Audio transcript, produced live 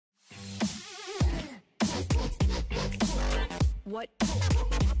What?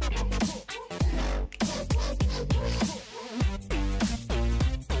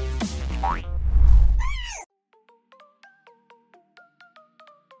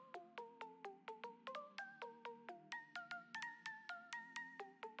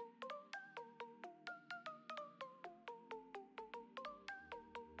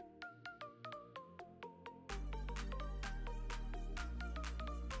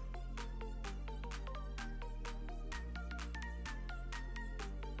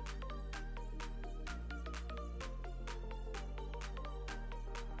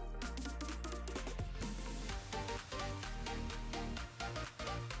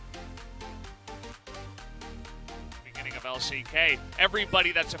 Of LCK.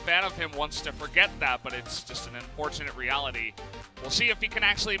 Everybody that's a fan of him wants to forget that, but it's just an unfortunate reality. We'll see if he can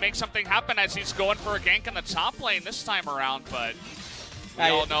actually make something happen as he's going for a gank in the top lane this time around, but we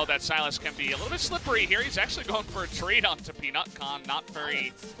all know that Silas can be a little bit slippery here. He's actually going for a trade onto PeanutCon, not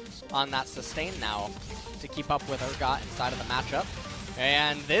very... On that sustain now to keep up with Urgot inside of the matchup.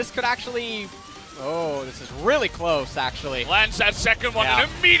 And this could actually... Oh, this is really close, actually. Lands that second one, and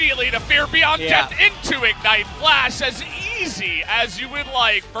immediately the Fear Beyond Death into Ignite Flash, as easy as you would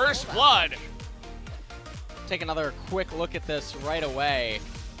like. First blood. Take another quick look at this right away.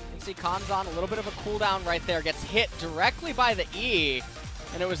 You can see Khan's on a little bit of a cooldown right there. Gets hit directly by the E.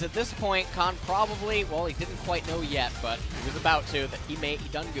 And it was at this point, Khan probably, well, he didn't quite know yet, but he was about to, that he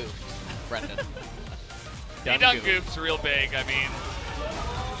done goofed, Brendan. He done goofed real big. I mean...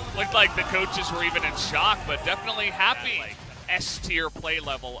 Looked like the coaches were even in shock, but definitely happy. S-tier play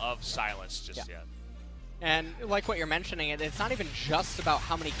level of Silas just yet. And like what you're mentioning, it's not even just about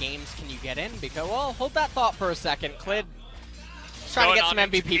how many games can you get in, because, well, hold that thought for a second. Clid trying to get some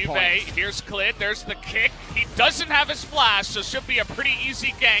MVP points. Here's Clid, there's the kick. He doesn't have his flash, so should be a pretty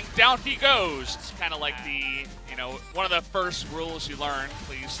easy gank. Down he goes. It's kind of like the, you know, one of the first rules you learn.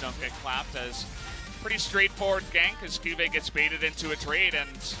 Please don't get clapped, as pretty straightforward gank as Cuvée gets baited into a trade, and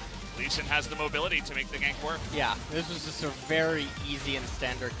Lee Sin has the mobility to make the gank work. Yeah, this was just a very easy and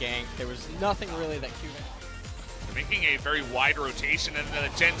standard gank. There was nothing really that Cuvée... They're making a very wide rotation into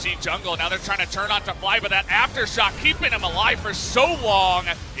the Gen Z jungle. Now they're trying to turn on to Fly, but that aftershock keeping him alive for so long.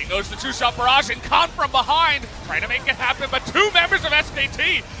 He goes the two-shot barrage, and Khan from behind trying to make it happen, but two members of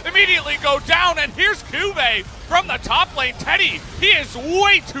SKT immediately go down, and here's Cuvée from the top lane. Teddy, he is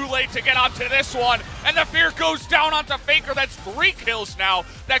way too late to get onto this one, and the Fear goes down onto Faker. That's 3 kills now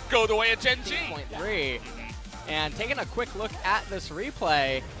that go the way of Gen Z. 3. And taking a quick look at this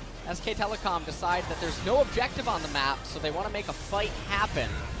replay, SK Telecom decide that there's no objective on the map, so they want to make a fight happen.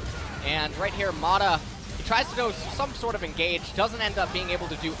 And right here, Mata, he tries to do some sort of engage, doesn't end up being able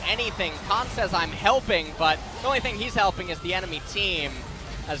to do anything. Khan says, I'm helping, but the only thing he's helping is the enemy team.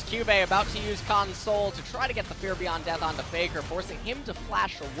 As Cuvée about to use Khan's soul to try to get the Fear Beyond Death onto Faker, forcing him to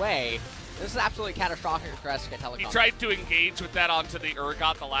flash away. This is absolutely catastrophic for SK Telecom. He tried to engage with that onto the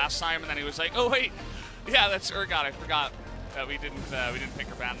Urgot the last time, and then he was like, oh wait, yeah, that's Urgot, I forgot. We didn't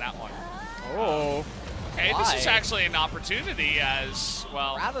pick or ban that one. Oh. Okay, this is actually an opportunity as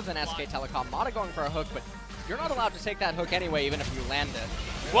well. Rather than SK Telecom, Mata going for a hook, but you're not allowed to take that hook anyway, even if you land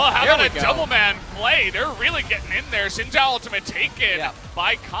it. Well, how about a double man play? They're really getting in there. Xin Zhao ultimate taken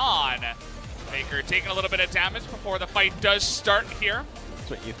by Khan. Faker taking a little bit of damage before the fight does start here. That's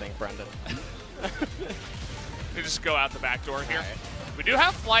what you think, Brendan. They just go out the back door here. We do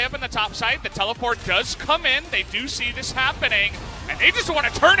have Fly up in the top side. The teleport does come in. They do see this happening. And they just want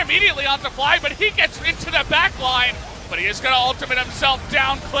to turn immediately onto Fly, but he gets into the back line. But he is going to ultimate himself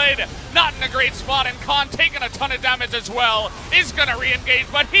down. Clid not in a great spot, and Khan taking a ton of damage as well. Is going to re-engage,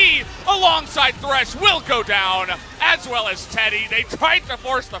 but he, alongside Thresh, will go down, as well as Teddy. They tried to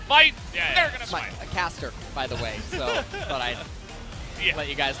force the fight. Yeah, they're going to fight. A caster, by the way, so thought I'd let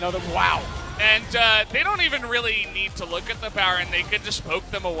you guys know that. Wow. And they don't even really need to look at the Baron. They could just poke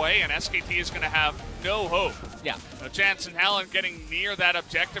them away, and SKT is going to have no hope. Yeah. No chance in hell in getting near that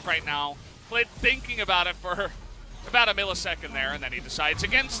objective right now. Clid thinking about it for about a millisecond there, and then he decides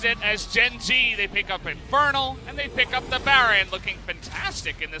against it as Gen Z, they pick up Infernal, and they pick up the Baron, looking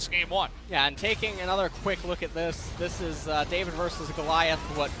fantastic in this game 1. Yeah, and taking another quick look at this, this is David versus Goliath,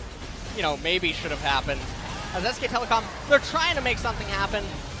 what, you know, maybe should have happened. As SK Telecom, they're trying to make something happen,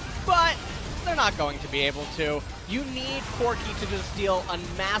 but they're not going to be able to. You need Corki to just deal a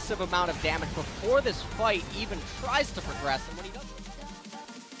massive amount of damage before this fight even tries to progress, and when he does...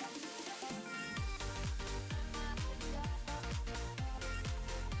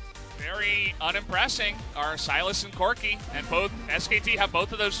 Very unimpressing are Silas and Corki, and both SKT have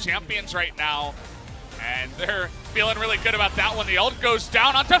both of those champions right now, and they're feeling really good about that one. The ult goes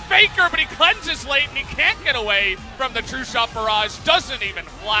down onto Faker, but he cleanses late and he can't get away from the True Shot Barrage. Doesn't even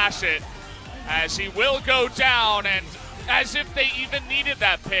flash it as he will go down, and as if they even needed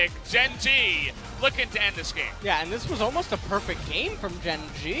that pick, Gen G looking to end this game. Yeah, and this was almost a perfect game from Gen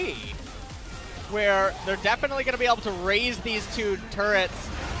G, where they're definitely going to be able to raise these two turrets.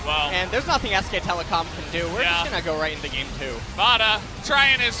 Well, and there's nothing SK Telecom can do. We're just going to go right into game 2. Mata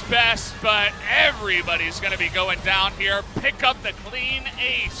trying his best, but everybody's going to be going down here. Pick up the clean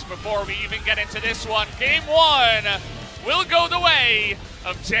ace before we even get into this one. Game 1 will go the way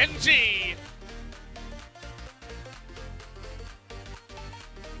of Gen G.